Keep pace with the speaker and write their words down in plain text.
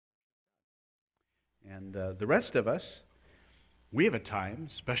And the rest of us, we have a time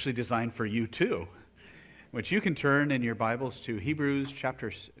specially designed for you too, which you can turn in your Bibles to Hebrews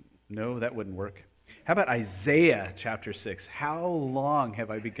chapter... No, that wouldn't work. How about Isaiah chapter 6? How long have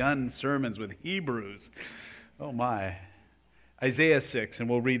I begun sermons with Hebrews? Oh my. Isaiah 6, and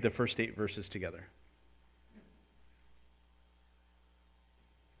we'll read the first 8 verses together.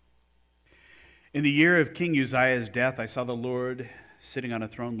 In the year of King Uzziah's death, I saw the Lord sitting on a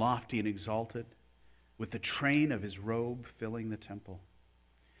throne lofty and exalted, with the train of his robe filling the temple.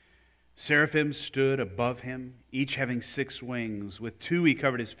 Seraphim stood above him, each having 6 wings. With 2 he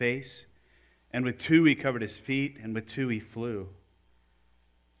covered his face, and with 2 he covered his feet, and with 2 he flew.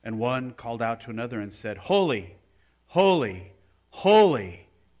 And one called out to another and said, Holy, holy, holy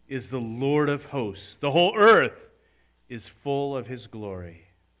is the Lord of hosts. The whole earth is full of his glory.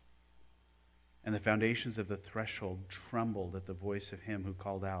 And the foundations of the threshold trembled at the voice of him who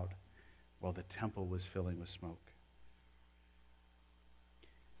called out, while the temple was filling with smoke.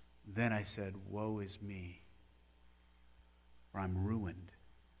 Then I said, Woe is me, for I'm ruined.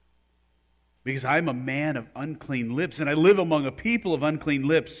 Because I'm a man of unclean lips, and I live among a people of unclean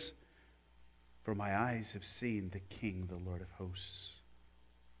lips. For my eyes have seen the King, the Lord of hosts.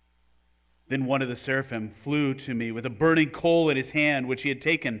 Then one of the seraphim flew to me with a burning coal in his hand, which he had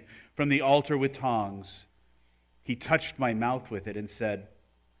taken from the altar with tongs. He touched my mouth with it and said,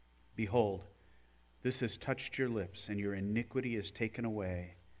 Behold, this has touched your lips, and your iniquity is taken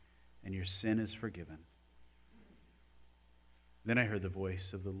away, and your sin is forgiven. Then I heard the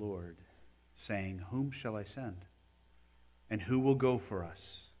voice of the Lord saying, Whom shall I send? And who will go for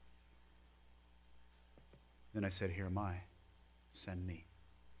us? Then I said, Here am I. Send me.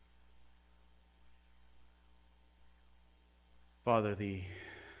 Father, the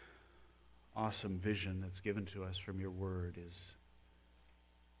awesome vision that's given to us from your word is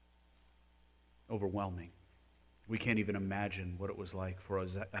overwhelming. We can't even imagine what it was like for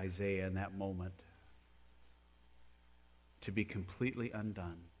Isaiah in that moment to be completely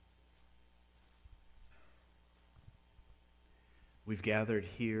undone. We've gathered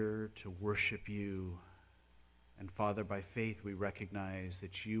here to worship you, and Father, by faith we recognize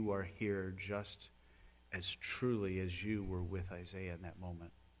that you are here just as truly as you were with Isaiah in that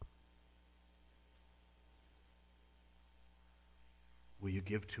moment. Will you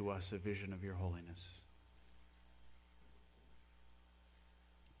give to us a vision of your holiness?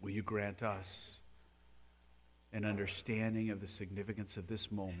 Will you grant us an understanding of the significance of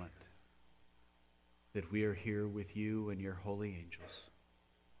this moment, that we are here with you and your holy angels?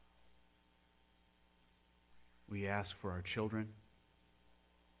 We ask for our children.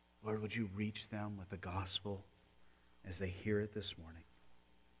 Lord, would you reach them with the gospel as they hear it this morning?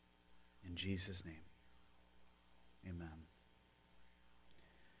 In Jesus' name, amen.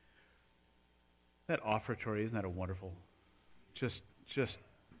 That offertory, isn't that a wonderful, just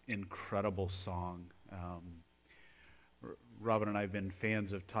incredible song? Robin and I have been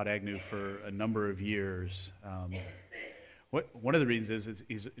fans of Todd Agnew for a number of years. One of the reasons is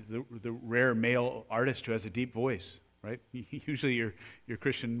he's the rare male artist who has a deep voice, right? Usually your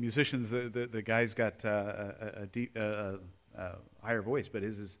Christian musicians, the guy's got a deep, higher voice, but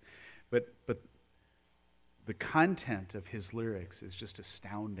his is, but the content of his lyrics is just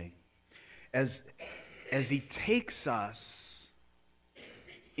astounding. As he takes us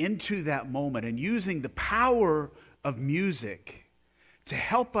into that moment and using the power of music to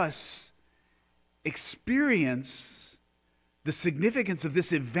help us experience the significance of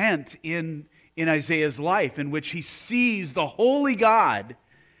this event in Isaiah's life, in which he sees the holy God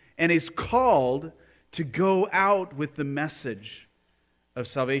and is called to go out with the message of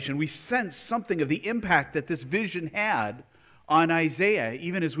salvation. We sense something of the impact that this vision had on Isaiah,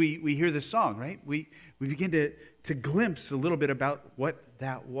 even as we hear this song, right? We begin to glimpse a little bit about what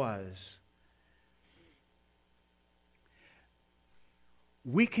that was.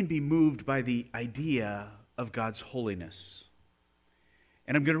 We can be moved by the idea of God's holiness.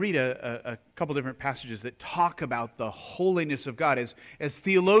 And I'm going to read a couple different passages that talk about the holiness of God as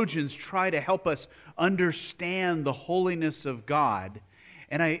theologians try to help us understand the holiness of God.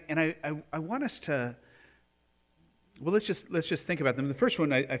 And I want us to, well, let's just think about them. The first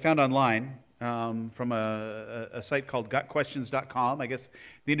one I found online from a site called gotquestions.com. I guess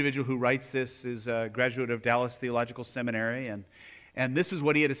the individual who writes this is a graduate of Dallas Theological Seminary, and this is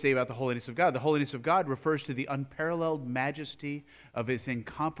what he had to say about the holiness of God. The holiness of God refers to the unparalleled majesty of his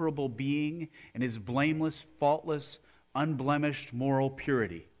incomparable being and his blameless, faultless, unblemished moral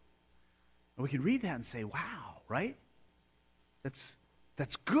purity. And we can read that and say, wow, right? That's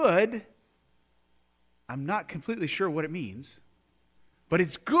good. I'm not completely sure what it means. but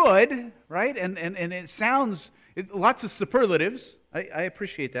it's good, right? And it sounds, lots of superlatives. I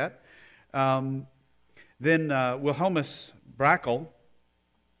appreciate that. Then Wilhelmus Brakel,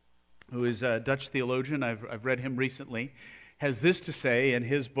 who is a Dutch theologian, I've read him recently, has this to say in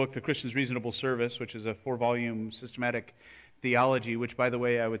his book, The Christian's Reasonable Service, which is a 4-volume systematic theology, which, by the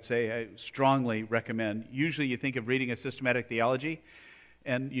way, I would say I strongly recommend. Usually you think of reading a systematic theology,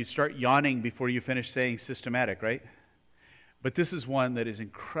 and you start yawning before you finish saying systematic, right? But this is one that is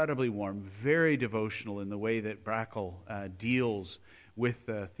incredibly warm, very devotional in the way that Brakel deals with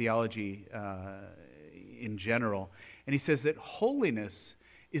theology in general. And he says that holiness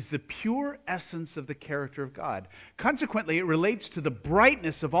is the pure essence of the character of God. Consequently, it relates to the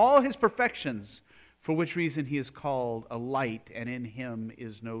brightness of all his perfections, for which reason he is called a light, and in him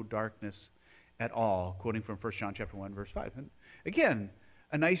is no darkness at all, quoting from 1 John chapter 1, verse 5. And again,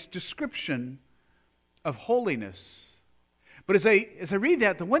 a nice description of holiness. But as I read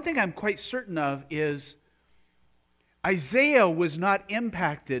that, the one thing I'm quite certain of is Isaiah was not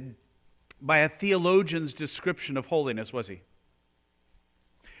impacted by a theologian's description of holiness, was he?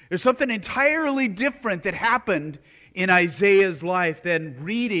 There's something entirely different that happened in Isaiah's life than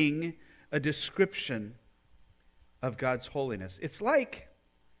reading a description of God's holiness. It's like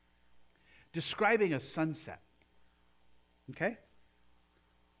describing a sunset. Okay?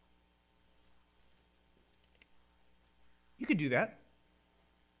 You could do that.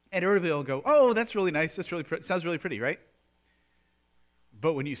 And everybody will go, oh, that's really nice. That's really sounds really pretty, right?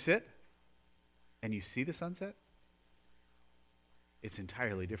 But when you sit and you see the sunset, it's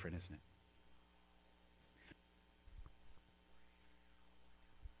entirely different, isn't it?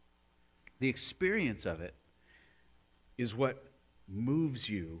 The experience of it is what moves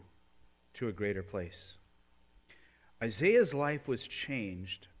you to a greater place. Isaiah's life was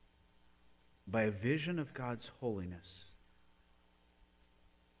changed by a vision of God's holiness.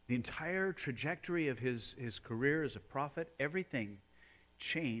 The entire trajectory of his career as a prophet, everything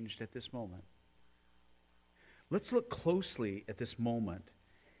changed at this moment. Let's look closely at this moment.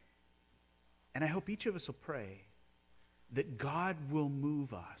 And I hope each of us will pray that God will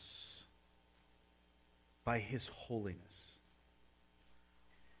move us by his holiness.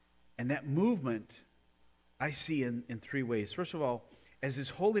 And that movement I see in 3 ways. First of all, as his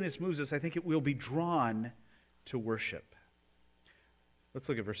holiness moves us, I think it will be drawn to worship. Let's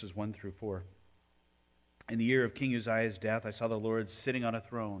look at verses 1 through 4. In the year of King Uzziah's death, I saw the Lord sitting on a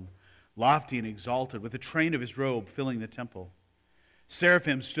throne, lofty and exalted, with the train of his robe filling the temple.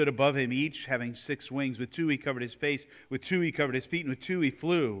 Seraphim stood above him, each having 6 wings. With 2 he covered his face, with 2 he covered his feet, and with 2 he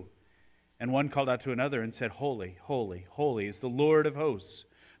flew. And one called out to another and said, Holy, holy, holy is the Lord of hosts.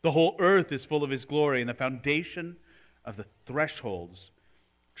 The whole earth is full of his glory, and the foundation of the thresholds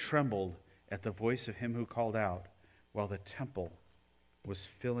trembled at the voice of him who called out, while the temple was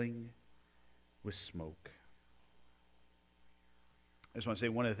filling with smoke. I just want to say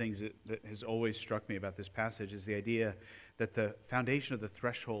one of the things that has always struck me about this passage is the idea that the foundation of the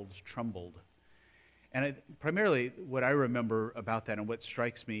thresholds trembled. And primarily what I remember about that and what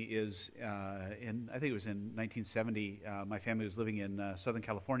strikes me is, I think it was in 1970, my family was living in Southern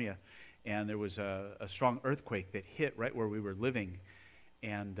California, and there was a strong earthquake that hit right where we were living.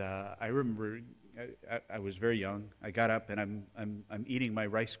 And I remember I was very young. I got up and I'm eating my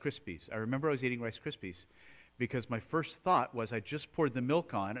Rice Krispies. I remember I was eating Rice Krispies because my first thought was I just poured the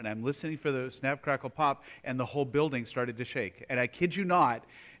milk on and I'm listening for the snap, crackle, pop, and the whole building started to shake. And I kid you not,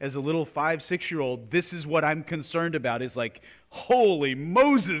 as a little 5-6-year-old, this is what I'm concerned about, is like, holy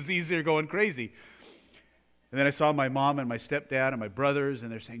Moses, these are going crazy. And then I saw my mom and my stepdad and my brothers,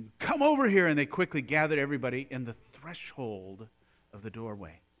 and they're saying, come over here. And they quickly gathered everybody in the threshold of the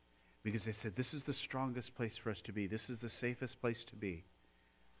doorway, because they said, this is the strongest place for us to be. This is the safest place to be.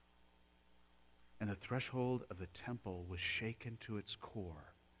 And the threshold of the temple was shaken to its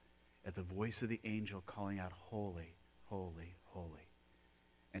core at the voice of the angel calling out, holy, holy, holy.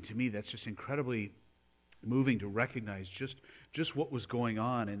 And to me, that's just incredibly moving to recognize just what was going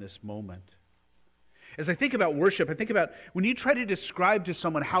on in this moment. As I think about worship, I think about when you try to describe to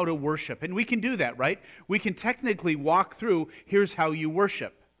someone how to worship, and we can do that, right? We can technically walk through, here's how you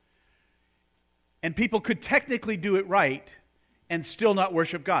worship. And people could technically do it right and still not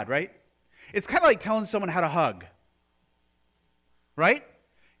worship God, right? It's kind of like telling someone how to hug, right?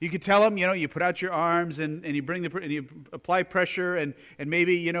 You could tell them, you put out your arms and you and you apply pressure and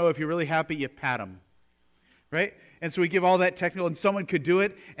maybe, if you're really happy, you pat them, right? And so we give all that technical, and someone could do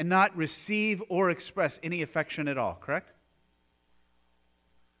it and not receive or express any affection at all, correct?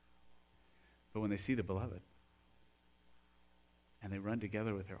 But when they see the beloved and they run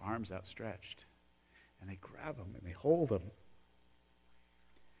together with their arms outstretched and they grab them and they hold them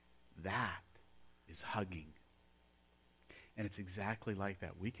That is hugging. And it's exactly like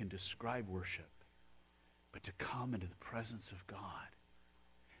that. We can describe worship, but to come into the presence of God,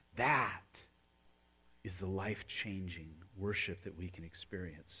 that is the life-changing worship that we can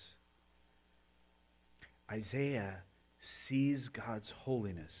experience. Isaiah sees God's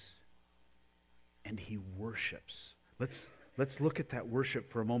holiness and he worships. Let's look at that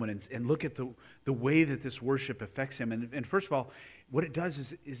worship for a moment and look at the way that this worship affects him. And first of all, what it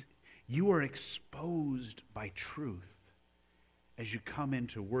does is you are exposed by truth as you come in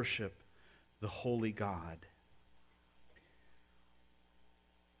to worship the holy God.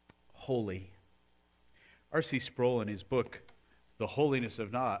 Holy. R.C. Sproul, in his book, The Holiness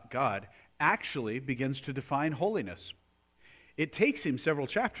of God, actually begins to define holiness. It takes him several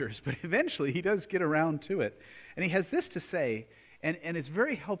chapters, but eventually he does get around to it. And he has this to say, and it's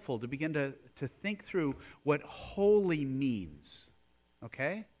very helpful to begin to think through what holy means.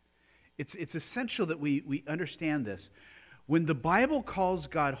 Okay? It's essential that we understand this. When the Bible calls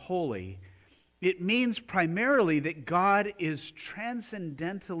God holy, it means primarily that God is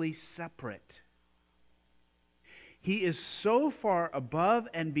transcendentally separate. He is so far above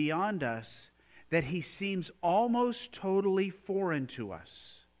and beyond us that he seems almost totally foreign to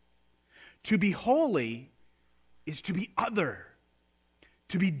us. To be holy is to be other,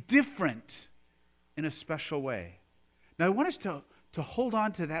 to be different in a special way. Now I want us to hold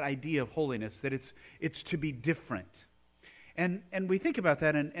on to that idea of holiness, that it's to be different. And we think about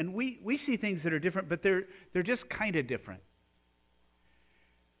that, and we see things that are different, but they're just kind of different.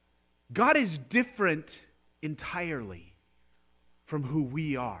 God is different entirely from who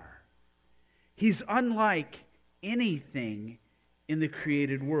we are. He's unlike anything in the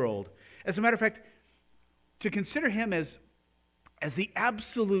created world. As a matter of fact, to consider him as the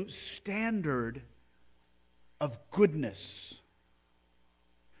absolute standard of goodness.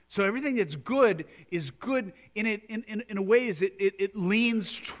 So everything that's good is good in a way as it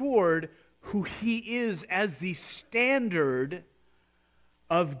leans toward who he is as the standard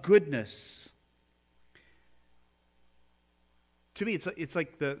of goodness. To me, it's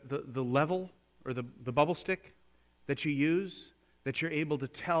like the level or the bubble stick that you use, that you're able to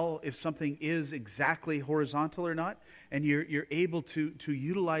tell if something is exactly horizontal or not, and you're able to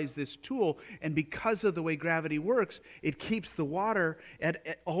utilize this tool, and because of the way gravity works, it keeps the water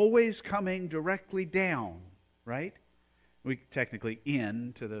at always coming directly down, right? We technically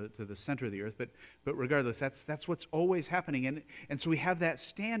in to the center of the earth, but regardless, that's what's always happening, and so we have that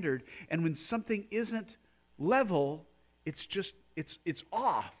standard, and when something isn't level, it's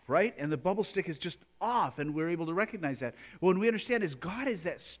off, right? And the bubble stick is just off, and we're able to recognize that. Well, when we understand is God is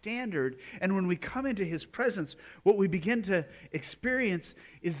that standard, and when we come into his presence, what we begin to experience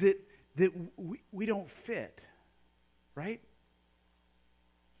is that we don't fit, right?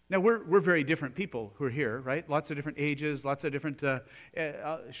 Now, we're very different people who are here, right? Lots of different ages, lots of different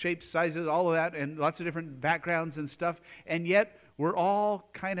shapes, sizes, all of that, and lots of different backgrounds and stuff, and yet we're all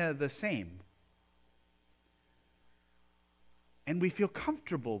kind of the same. And we feel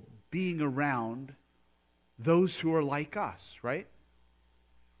comfortable being around those who are like us, right?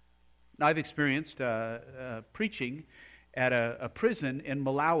 Now, I've experienced preaching at a prison in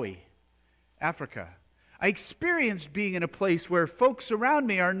Malawi, Africa. I experienced being in a place where folks around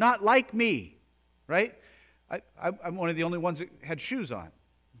me are not like me, right? I'm one of the only ones that had shoes on.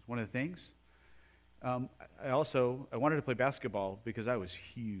 It's one of the things. I wanted to play basketball because I was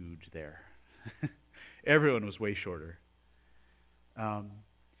huge there. Everyone was way shorter.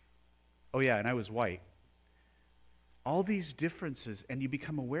 And I was white. All these differences, and you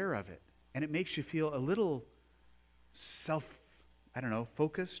become aware of it, and it makes you feel a little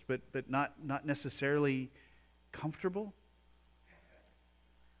focused, but not necessarily comfortable.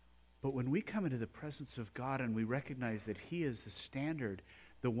 But when we come into the presence of God and we recognize that he is the standard,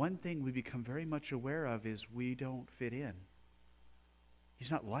 the one thing we become very much aware of is we don't fit in.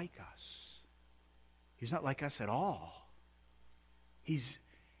 He's not like us. He's not like us at all. He's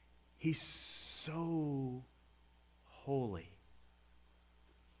so holy.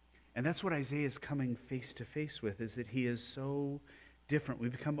 And that's what Isaiah is coming face to face with, is that he is so different. We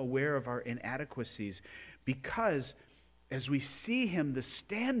become aware of our inadequacies because as we see him, the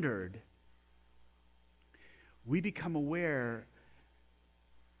standard, we become aware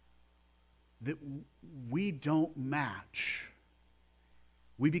that we don't match.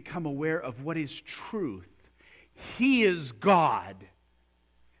 We become aware of what is truth. He is God,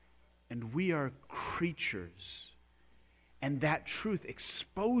 and we are creatures. And that truth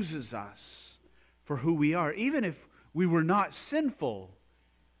exposes us for who we are. Even if we were not sinful,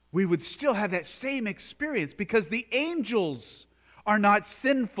 we would still have that same experience because the angels are not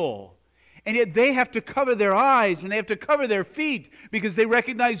sinful. And yet they have to cover their eyes and they have to cover their feet because they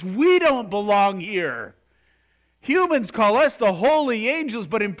recognize we don't belong here. Humans call us the holy angels,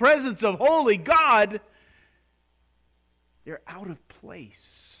 but in presence of holy God, they're out of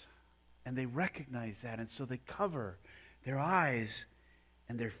place. And they recognize that, and so they cover their eyes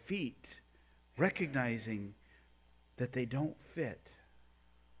and their feet, recognizing that they don't fit.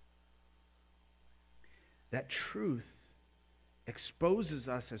 That truth exposes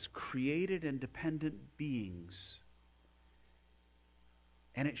us as created and dependent beings.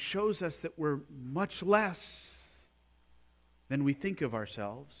 And it shows us that we're much less than we think of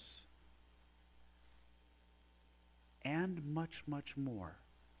ourselves, and much, much more.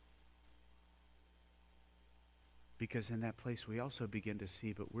 Because in that place we also begin to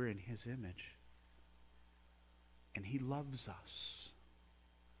see, but we're in His image. And He loves us.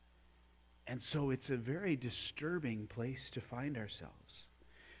 And so it's a very disturbing place to find ourselves.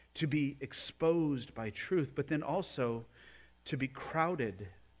 To be exposed by truth, but then also to be crowded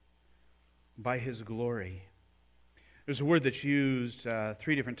by His glory. There's a word that's used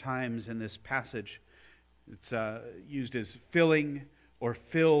 3 different times in this passage. It's used as filling or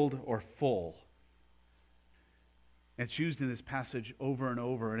filled or full. It's used in this passage over and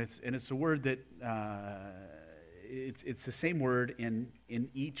over, and it's a word that it's the same word in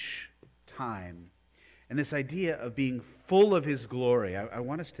each time. And this idea of being full of His glory, I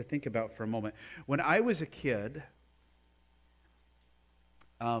want us to think about for a moment. When I was a kid,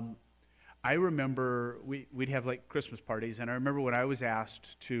 I remember we'd have like Christmas parties, and I remember when I was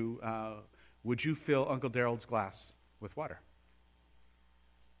asked to, would you fill Uncle Darrell's glass with water?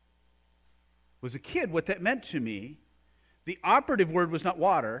 Was a kid, what that meant to me, the operative word was not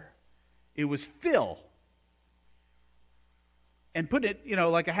water, it was fill. And put it,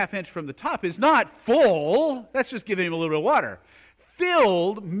 like a half inch from the top is not full. That's just giving him a little bit of water.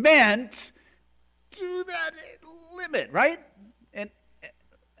 Filled meant to that limit, right? And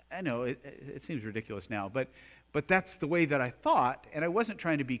I know it seems ridiculous now, but that's the way that I thought, and I wasn't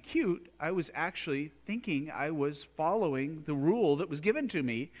trying to be cute. I was actually thinking I was following the rule that was given to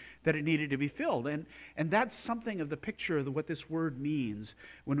me, that it needed to be filled. And that's something of the picture of what this word means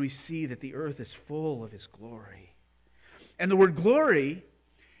when we see that the earth is full of His glory. And the word glory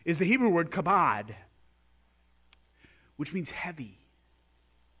is the Hebrew word kabod, which means heavy,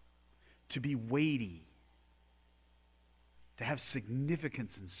 to be weighty, to have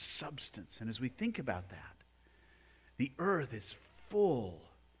significance and substance. And as we think about that, the earth is full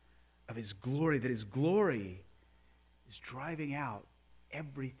of His glory, that His glory is driving out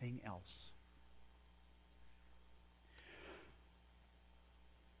everything else.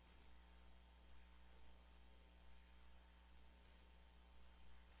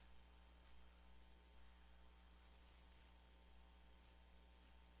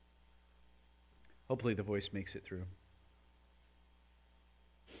 Hopefully the voice makes it through.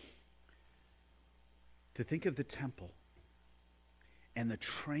 To think of the temple and the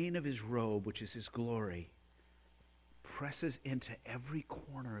train of His robe, which is His glory, presses into every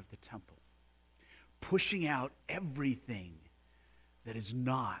corner of the temple, pushing out everything that is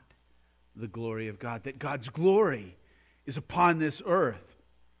not the glory of God. That God's glory is upon this earth,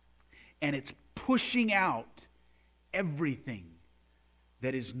 and it's pushing out everything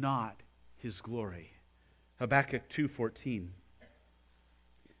that is not His glory. Habakkuk 2:14.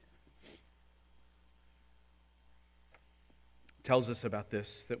 Tells us about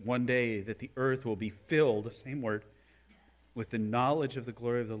this, that one day that the earth will be filled, same word, with the knowledge of the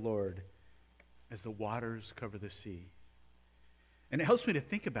glory of the Lord as the waters cover the sea. And it helps me to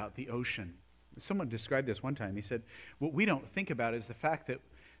think about the ocean. Someone described this one time. He said, what we don't think about is the fact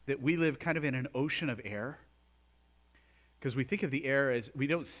that we live kind of in an ocean of air. Because we think of the air as, we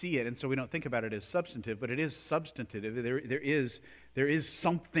don't see it, and so we don't think about it as substantive, but it is substantive. There is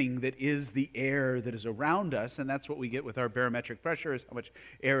something that is the air that is around us, and that's what we get with our barometric pressure, is how much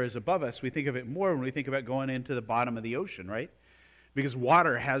air is above us. We think of it more when we think about going into the bottom of the ocean, right? Because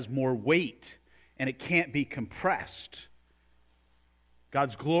water has more weight, and it can't be compressed.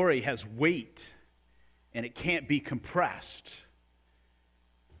 God's glory has weight, and it can't be compressed.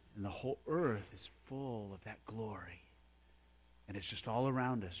 And the whole earth is full of that glory. And it's just all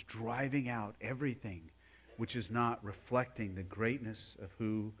around us, driving out everything which is not reflecting the greatness of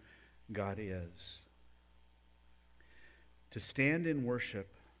who God is. To stand in worship,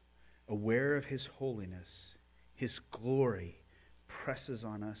 aware of His holiness, His glory presses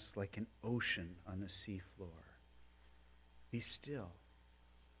on us like an ocean on the seafloor. Be still.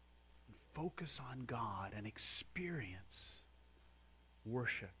 And focus on God and experience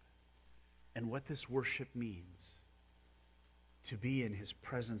worship and what this worship means. to be in his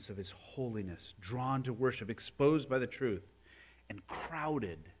presence of his holiness, drawn to worship, exposed by the truth, and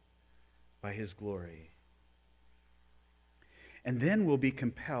crowded by his glory. And then we'll be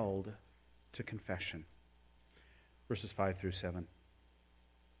compelled to confession. Verses 5 through 7.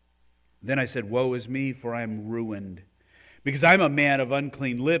 Then I said, "Woe is me, for I am ruined, because I am a man of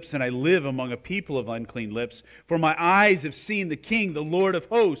unclean lips, and I live among a people of unclean lips. For my eyes have seen the King, the Lord of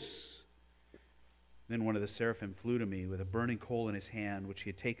hosts." Then one of the seraphim flew to me with a burning coal in his hand, which he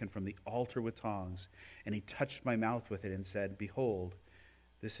had taken from the altar with tongs. And he touched my mouth with it and said, "Behold,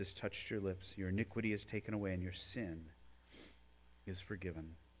 this has touched your lips. Your iniquity is taken away, and your sin is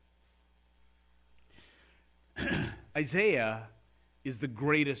forgiven." Isaiah is the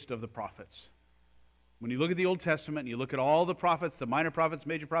greatest of the prophets. When you look at the Old Testament and you look at all the prophets, the minor prophets,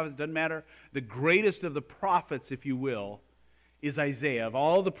 major prophets, doesn't matter. The greatest of the prophets, if you will, is Isaiah. Of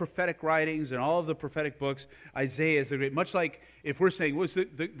all the prophetic writings and all of the prophetic books, Isaiah is the great. Much like if we're saying, what's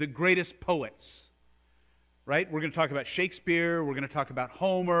the greatest poets? Right? We're going to talk about Shakespeare, we're going to talk about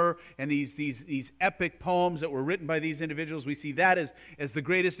Homer, and these epic poems that were written by these individuals. We see that as the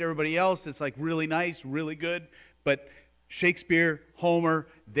greatest. Everybody else, it's like really nice, really good. But Shakespeare, Homer,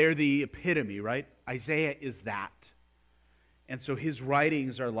 they're the epitome, right? Isaiah is that. And so his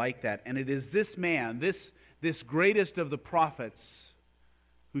writings are like that. And it is this man, this greatest of the prophets,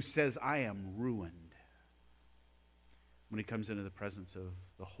 who says, "I am ruined," when he comes into the presence of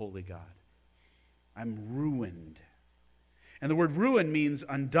the holy God. I'm ruined. And the word ruin means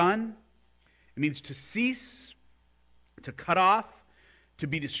undone. It means to cease, to cut off, to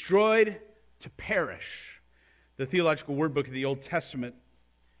be destroyed, to perish. The Theological Word Book of the Old Testament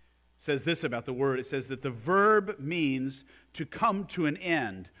says this about the word. It says that the verb means to come to an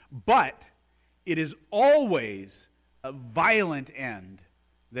end, but it is always a violent end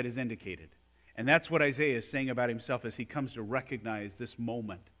that is indicated. And that's what Isaiah is saying about himself as he comes to recognize this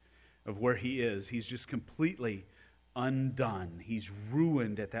moment of where he is. He's just completely undone. He's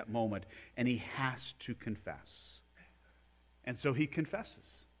ruined at that moment, and he has to confess. And so he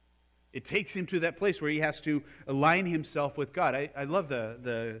confesses. It takes him to that place where he has to align himself with God. I love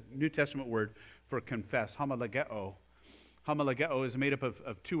the New Testament word for confess, homologeo. Homologeo is made up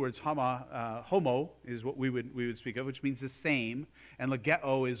of two words. Homo is what we would speak of, which means the same, and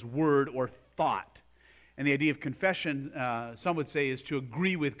legeo is word or thought. And the idea of confession, some would say, is to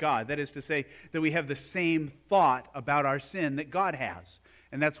agree with God. That is to say that we have the same thought about our sin that God has.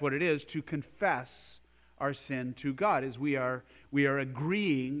 And that's what it is, to confess our sin to God, is we are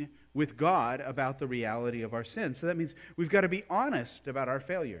agreeing with God about the reality of our sin. So that means we've got to be honest about our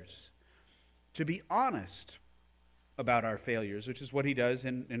failures. To be honest about our failures, which is what he does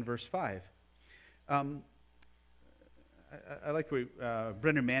in verse 5. I like the way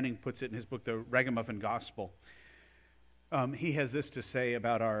Brendan Manning puts it in his book, The Ragamuffin Gospel. He has this to say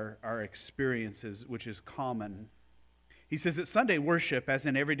about our experiences, which is common. He says that Sunday worship, as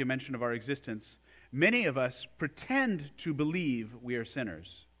in every dimension of our existence, many of us pretend to believe we are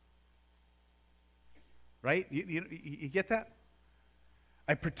sinners. Right? You get that?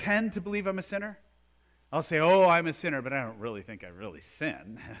 I pretend to believe I'm a sinner. I'll say, "Oh, I'm a sinner," but I don't really think I really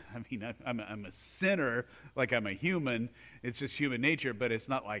sin. I mean, I'm a sinner like I'm a human. It's just human nature, but it's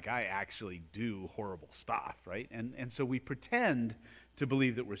not like I actually do horrible stuff, right? And so we pretend to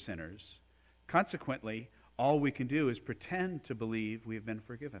believe that we're sinners. Consequently, all we can do is pretend to believe we have been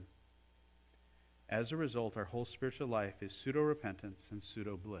forgiven. As a result, our whole spiritual life is pseudo-repentance and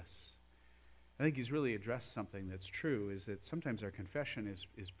pseudo-bliss. I think he's really addressed something that's true, is that sometimes our confession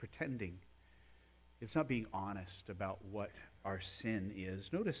is pretending. It's not being honest about what our sin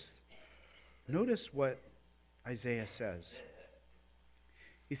is. Notice what Isaiah says.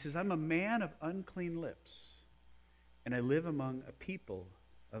 He says, "I'm a man of unclean lips, and I live among a people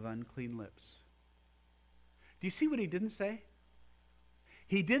of unclean lips." Do you see what he didn't say?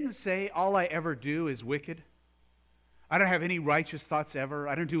 He didn't say, "All I ever do is wicked. I don't have any righteous thoughts ever.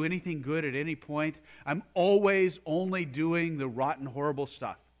 I don't do anything good at any point. I'm always only doing the rotten, horrible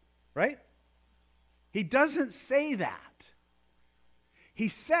stuff." Right? He doesn't say that. He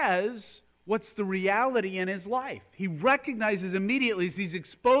says what's the reality in his life. He recognizes immediately as he's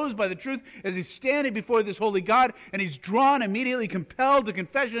exposed by the truth, as he's standing before this holy God, and he's drawn, immediately compelled to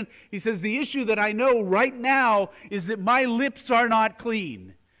confession. He says, the issue that I know right now is that my lips are not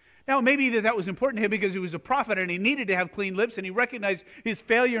clean. Now, maybe that was important to him because he was a prophet and he needed to have clean lips, and he recognized his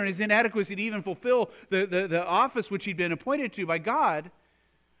failure and his inadequacy to even fulfill the office which he'd been appointed to by God.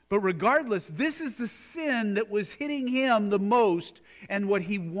 But regardless, this is the sin that was hitting him the most, and what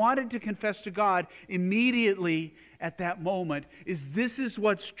he wanted to confess to God immediately at that moment is, this is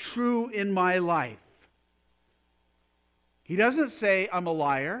what's true in my life. He doesn't say, I'm a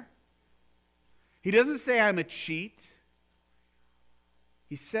liar. He doesn't say, I'm a cheat.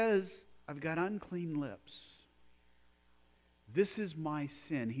 He says, I've got unclean lips. This is my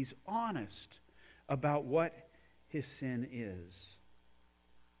sin. He's honest about what his sin is.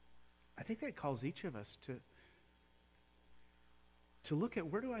 I think that calls each of us to look at,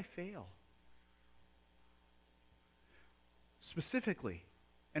 where do I fail? Specifically,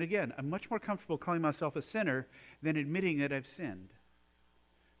 and again, I'm much more comfortable calling myself a sinner than admitting that I've sinned.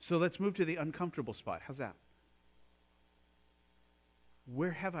 So let's move to the uncomfortable spot. How's that?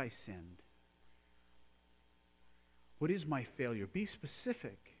 Where have I sinned? What is my failure? Be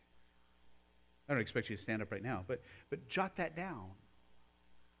specific. I don't expect you to stand up right now, but jot that down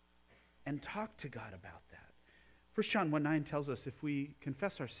and talk to God about that. 1 John 1:9 tells us if we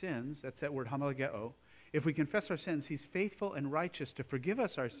confess our sins, that's that word homologeo, if we confess our sins, he's faithful and righteous to forgive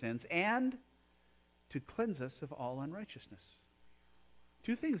us our sins and to cleanse us of all unrighteousness.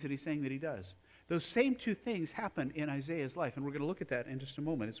 Two things that he's saying that he does. Those same two things happen in Isaiah's life, and we're going to look at that in just a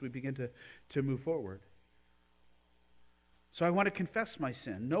moment as we begin to move forward. So I want to confess my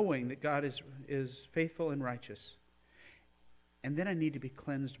sin, knowing that God is faithful and righteous. And then I need to be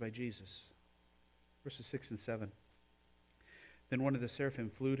cleansed by Jesus. Verses 6 and 7. Then one of the seraphim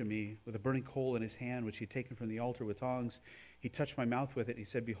flew to me with a burning coal in his hand, which he had taken from the altar with tongs. He touched my mouth with it. He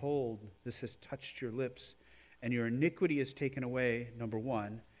said, Behold, this has touched your lips, and your iniquity is taken away, number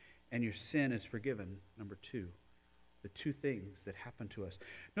one, and your sin is forgiven, number two. The two things that happen to us.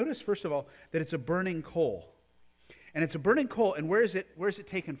 Notice, first of all, that it's a burning coal. And it's a burning coal, and where is it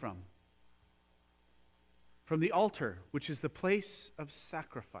taken from? From the altar, which is the place of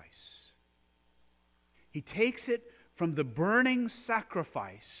sacrifice. He takes it from the burning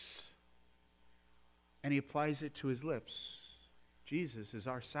sacrifice, and he applies it to his lips. Jesus is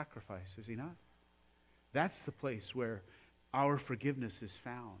our sacrifice, is he not? That's the place where our forgiveness is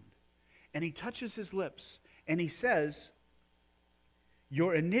found. And he touches his lips, and he says,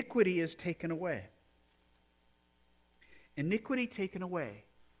 your iniquity is taken away. Iniquity taken away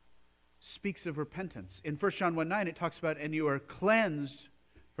speaks of repentance. In 1 John 1:9, it talks about, and you are cleansed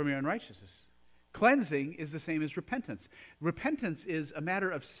from your unrighteousness. Cleansing is the same as repentance. Repentance is a matter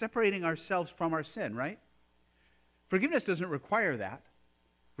of separating ourselves from our sin, right? Forgiveness doesn't require that.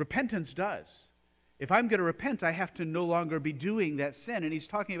 Repentance does. If I'm going to repent, I have to no longer be doing that sin. And he's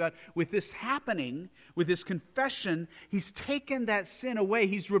talking about, with this happening, with this confession, he's taken that sin away.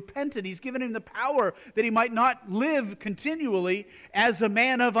 He's repented. He's given him the power that he might not live continually as a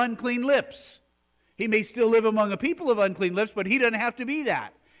man of unclean lips. He may still live among a people of unclean lips, but he doesn't have to be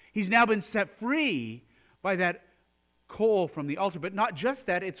that. He's now been set free by that coal from the altar. But not just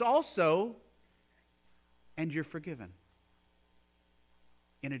that, it's also, and you're forgiven.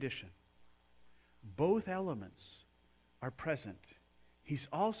 In addition. Both elements are present. He's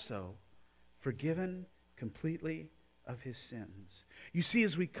also forgiven completely of his sins. You see,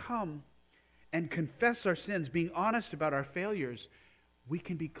 as we come and confess our sins, being honest about our failures, we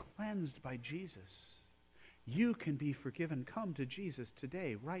can be cleansed by Jesus. You can be forgiven. Come to Jesus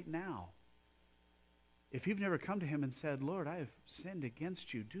today, right now. If you've never come to him and said, Lord, I have sinned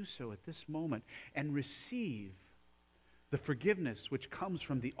against you, do so at this moment and receive the forgiveness which comes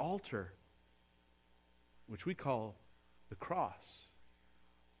from the altar, which we call the cross,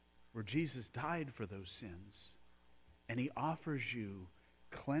 where Jesus died for those sins. And he offers you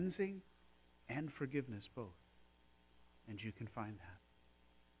cleansing and forgiveness both. And you can find that.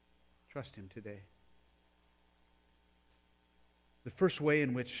 Trust him today. The first way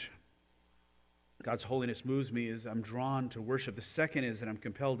in which God's holiness moves me is I'm drawn to worship. The second is that I'm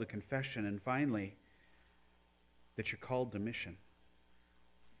compelled to confession. And finally, that you're called to mission.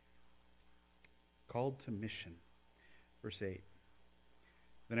 Called to mission. Verse 8.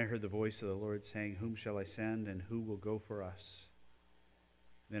 Then I heard the voice of the Lord saying, Whom shall I send, and who will go for us?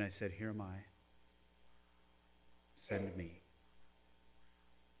 Then I said, Here am I. Send me.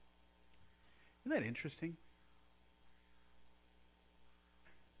 Isn't that interesting?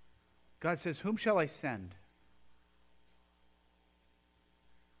 God says, Whom shall I send?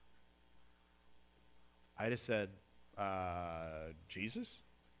 I just said, Jesus?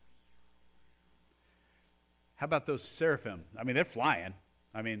 How about those seraphim? I mean, they're flying.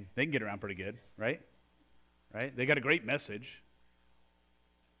 I mean, they can get around pretty good, right? Right? They got a great message.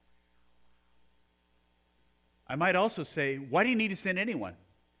 I might also say, why do you need to send anyone?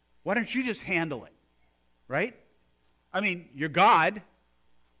 Why don't you just handle it? Right? I mean, you're God.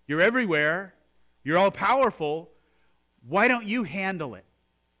 You're everywhere. You're all powerful. Why don't you handle it?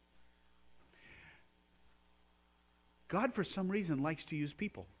 God, for some reason, likes to use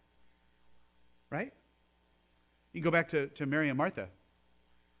people. Right? You can go back to Mary and Martha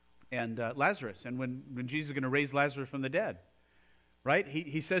and Lazarus, and when Jesus is going to raise Lazarus from the dead, right?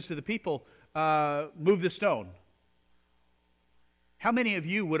 He says to the people, move the stone. How many of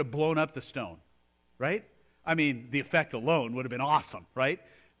you would have blown up the stone, right? I mean, the effect alone would have been awesome, right?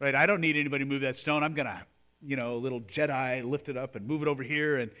 Right? I don't need anybody to move that stone. I'm going to, a little Jedi lift it up and move it over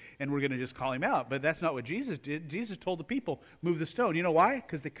here, and we're going to just call him out. But that's not what Jesus did. Jesus told the people, move the stone. You know why?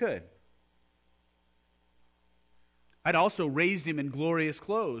 Because they could. I'd also raised him in glorious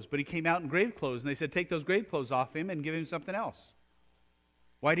clothes, but he came out in grave clothes, and they said, take those grave clothes off him and give him something else.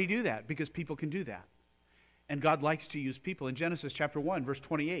 Why did he do that? Because people can do that. And God likes to use people. In Genesis chapter 1, verse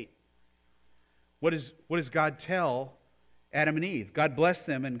 28, what does God tell Adam and Eve? God blessed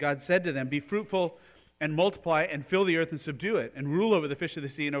them, and God said to them, be fruitful and multiply and fill the earth and subdue it, and rule over the fish of the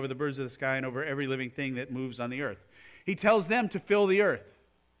sea and over the birds of the sky and over every living thing that moves on the earth. He tells them to fill the earth.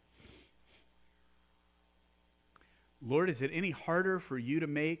 Lord, is it any harder for you to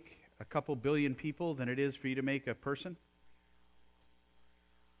make a couple billion people than it is for you to make a person?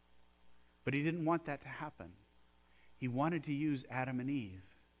 But he didn't want that to happen. He wanted to use Adam and Eve.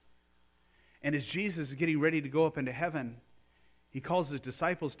 And as Jesus is getting ready to go up into heaven, he calls his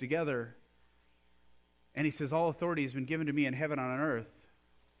disciples together, and he says, all authority has been given to me in heaven and on earth.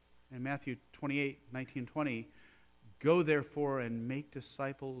 In Matthew 28:19-20, go therefore and make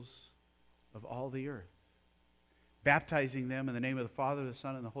disciples of all the earth, baptizing them in the name of the Father, the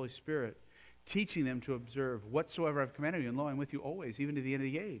Son, and the Holy Spirit, teaching them to observe whatsoever I've commanded you, and lo, I'm with you always, even to the end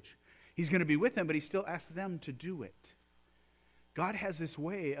of the age. He's going to be with them, but he still asks them to do it. God has this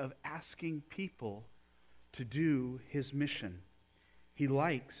way of asking people to do his mission. He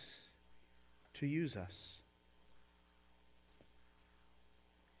likes to use us.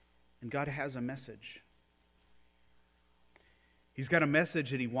 And God has a message. He's got a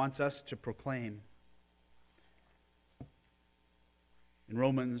message that he wants us to proclaim. In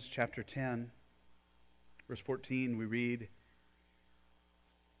Romans chapter 10, verse 14, we read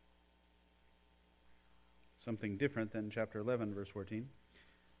something different than chapter 11, verse 14.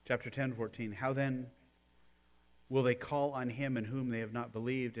 Chapter 10, 14. How then will they call on him in whom they have not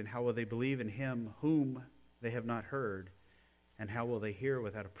believed? And how will they believe in him whom they have not heard? And how will they hear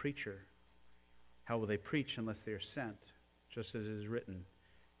without a preacher? How will they preach unless they are sent? Just as it is written,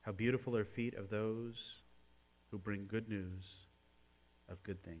 how beautiful are feet of those who bring good news of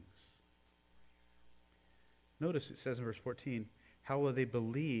good things. Notice it says in verse 14, how will they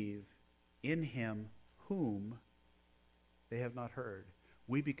believe in him whom they have not heard?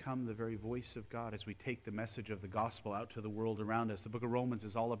 We become the very voice of God as we take the message of the gospel out to the world around us. The book of Romans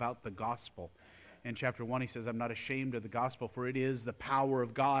is all about the gospel. In chapter 1 he says, I'm not ashamed of the gospel, for it is the power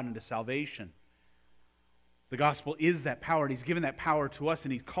of God unto salvation. The gospel is that power, and he's given that power to us,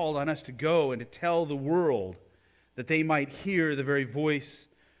 and he's called on us to go and to tell the world that they might hear the very voice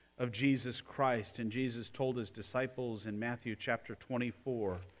of Jesus Christ. And Jesus told his disciples in Matthew chapter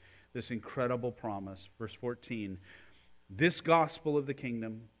 24 this incredible promise. Verse 14, this gospel of the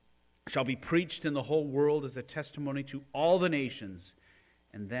kingdom shall be preached in the whole world as a testimony to all the nations,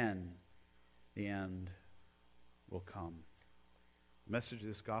 and then the end will come. The message of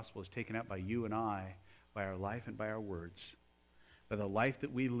this gospel is taken out by you and I, by our life and by our words, by the life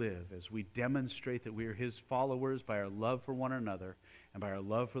that we live as we demonstrate that we are his followers, by our love for one another and by our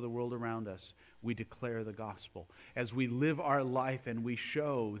love for the world around us. We declare the gospel. As we live our life and we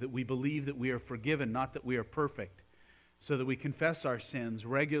show that we believe that we are forgiven, not that we are perfect, so that we confess our sins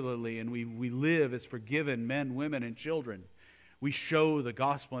regularly and we live as forgiven men, women, and children. We show the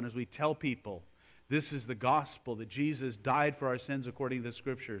gospel, and as we tell people, this is the gospel, that Jesus died for our sins according to the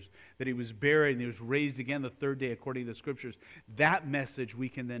Scriptures, that he was buried and he was raised again the third day according to the Scriptures. That message we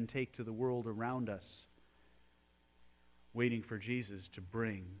can then take to the world around us, waiting for Jesus to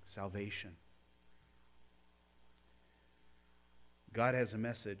bring salvation. God has a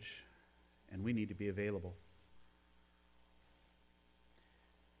message, and we need to be available.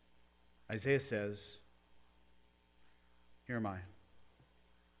 Isaiah says, here am I.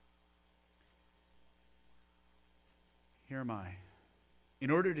 Here am I. In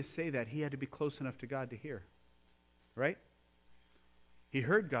order to say that, he had to be close enough to God to hear. Right? He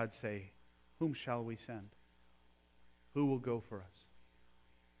heard God say, whom shall we send? Who will go for us?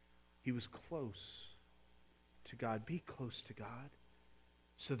 He was close to God. Be close to God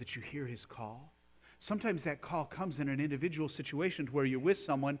so that you hear his call. Sometimes that call comes in an individual situation where you're with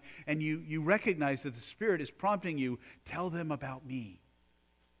someone and you recognize that the Spirit is prompting you, tell them about me.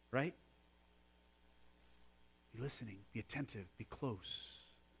 Right? Be listening, be attentive, be close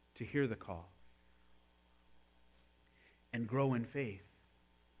to hear the call. And grow in faith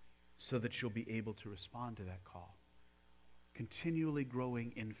so that you'll be able to respond to that call. continually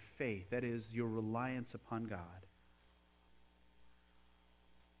growing in faith. That is your reliance upon God.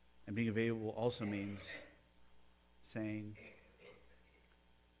 And being available also means saying,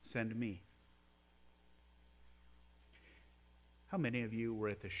 send me. How many of you were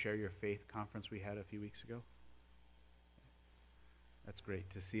at the Share Your Faith conference we had a few weeks ago? That's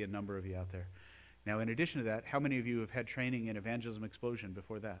great to see a number of you out there. Now, in addition to that, how many of you have had training in Evangelism Explosion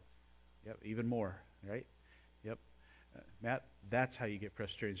before that? Yep, even more, right? Yep. Matt, that's how you get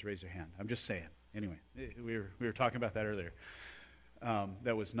Presbyterians to raise their hand. I'm just saying. Anyway, we were talking about that earlier.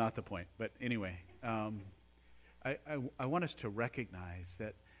 That was not the point. But anyway, I want us to recognize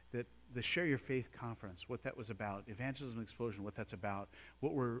that the Share Your Faith conference, what that was about, Evangelism Explosion, what that's about,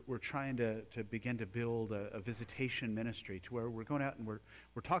 what we're trying to begin to build a visitation ministry to where we're going out and we're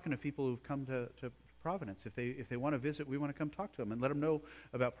talking to people who've come to Providence. If they want to visit, we want to come talk to them and let them know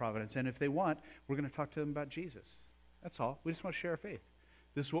about Providence. And if they want, we're going to talk to them about Jesus. That's all. We just want to share our faith.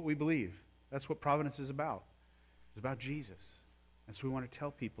 This is what we believe. That's what Providence is about. It's about Jesus. And so we want to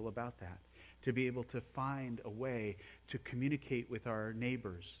tell people about that, to be able to find a way to communicate with our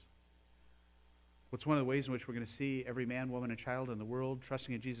neighbors. What's one of the ways in which we're going to see every man, woman, and child in the world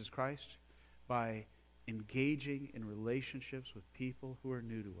trusting in Jesus Christ? By engaging in relationships with people who are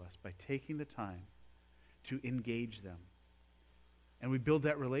new to us, by taking the time to engage them. And we build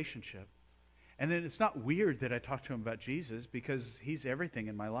that relationship. And then it's not weird that I talk to him about Jesus because he's everything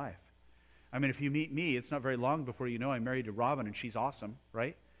in my life. I mean, if you meet me, it's not very long before you know I'm married to Robin and she's awesome,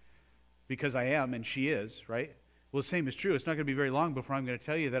 right? Because I am and she is, right? Well, the same is true. It's not going to be very long before I'm going to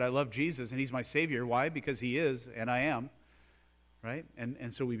tell you that I love Jesus and he's my Savior. Why? Because he is and I am, right?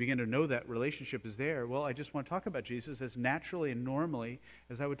 And so we begin to know that relationship is there. Well, I just want to talk about Jesus as naturally and normally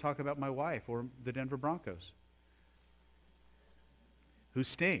as I would talk about my wife or the Denver Broncos, who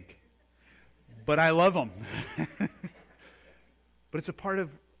stink. But I love them. But it's a part of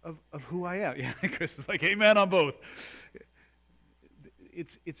who I am. Yeah, Chris is like, amen on both.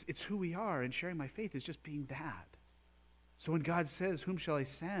 It's who we are, and sharing my faith is just being that. So when God says, whom shall I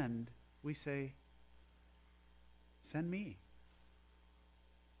send? We say, send me.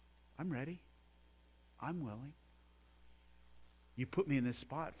 I'm ready. I'm willing. You put me in this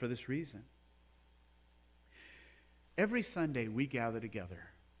spot for this reason. Every Sunday we gather together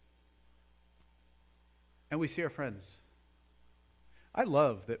and we see our friends. I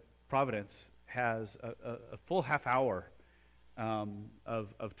love that Providence has a full half hour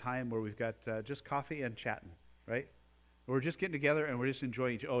of time where we've got just coffee and chatting, right? We're just getting together and we're just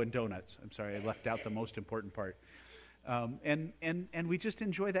enjoying, and donuts. I'm sorry, I left out the most important part. And we just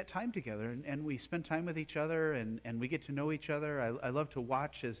enjoy that time together, and we spend time with each other, and we get to know each other. I love to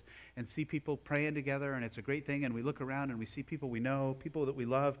watch and see people praying together, and it's a great thing. And we look around and we see people we know, people that we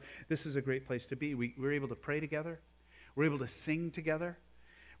love. This is a great place to be. We're able to pray together. We're able to sing together.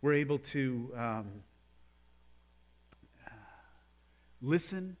 We're able to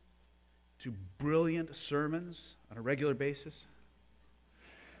listen to brilliant sermons on a regular basis.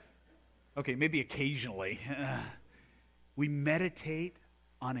 Okay, maybe occasionally. We meditate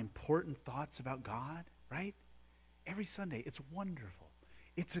on important thoughts about God, right? Every Sunday. It's wonderful.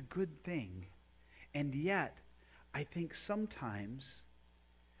 It's a good thing. And yet, I think sometimes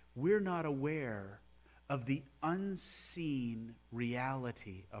we're not aware of the unseen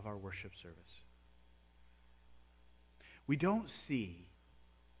reality of our worship service. We don't see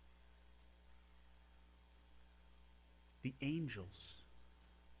the angels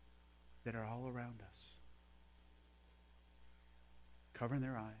that are all around us, covering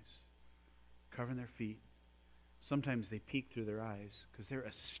their eyes, covering their feet. Sometimes they peek through their eyes because they're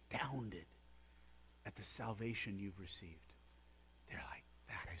astounded at the salvation you've received. They're like,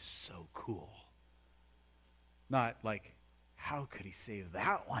 that is so cool. Not like, how could he save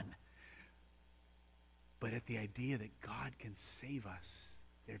that one? But at the idea that God can save us,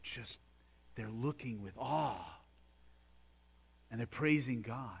 they're looking with awe. And they're praising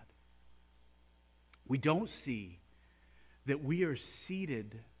God. We don't see that we are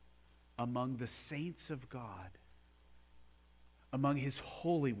seated among the saints of God, among his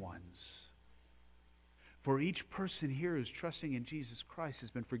holy ones. For each person here who's trusting in Jesus Christ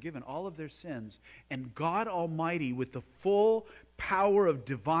has been forgiven all of their sins, and God Almighty, with the full power of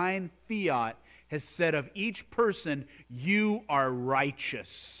divine fiat, has said of each person, you are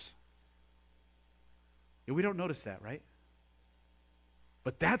righteous. And we don't notice that, right?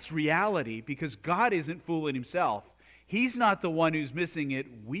 But that's reality, because God isn't fooling himself. He's not the one who's missing it.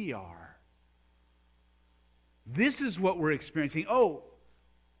 We are. This is what we're experiencing. Oh,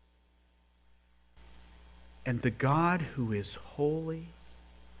 and the God who is holy,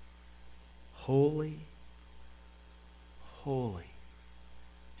 holy, holy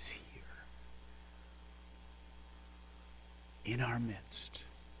is here in our midst.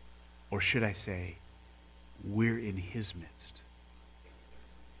 Or should I say, we're in his midst.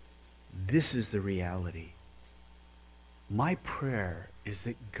 This is the reality. My prayer is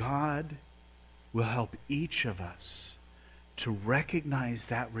that God will help each of us to recognize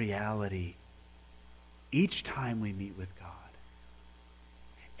that reality each time we meet with God.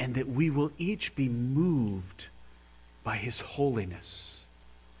 And that we will each be moved by his holiness,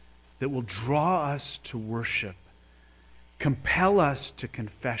 that will draw us to worship, compel us to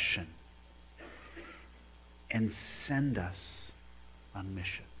confession, and send us on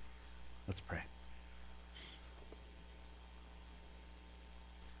mission. Let's pray.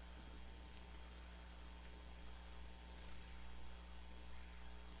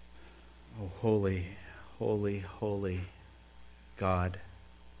 Oh, holy, holy, holy God,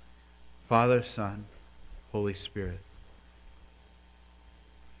 Father, Son, Holy Spirit,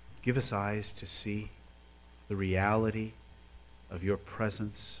 give us eyes to see the reality of your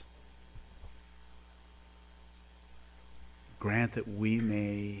presence. Grant that we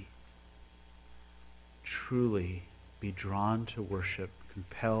may truly be drawn to worship,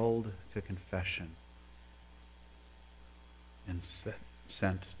 compelled to confession, and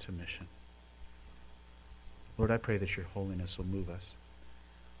sent to mission. Lord, I pray that your holiness will move us.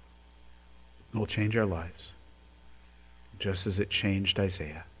 It will change our lives, just as it changed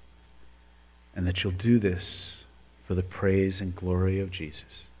Isaiah. And that you'll do this for the praise and glory of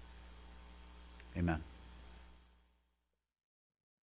Jesus. Amen.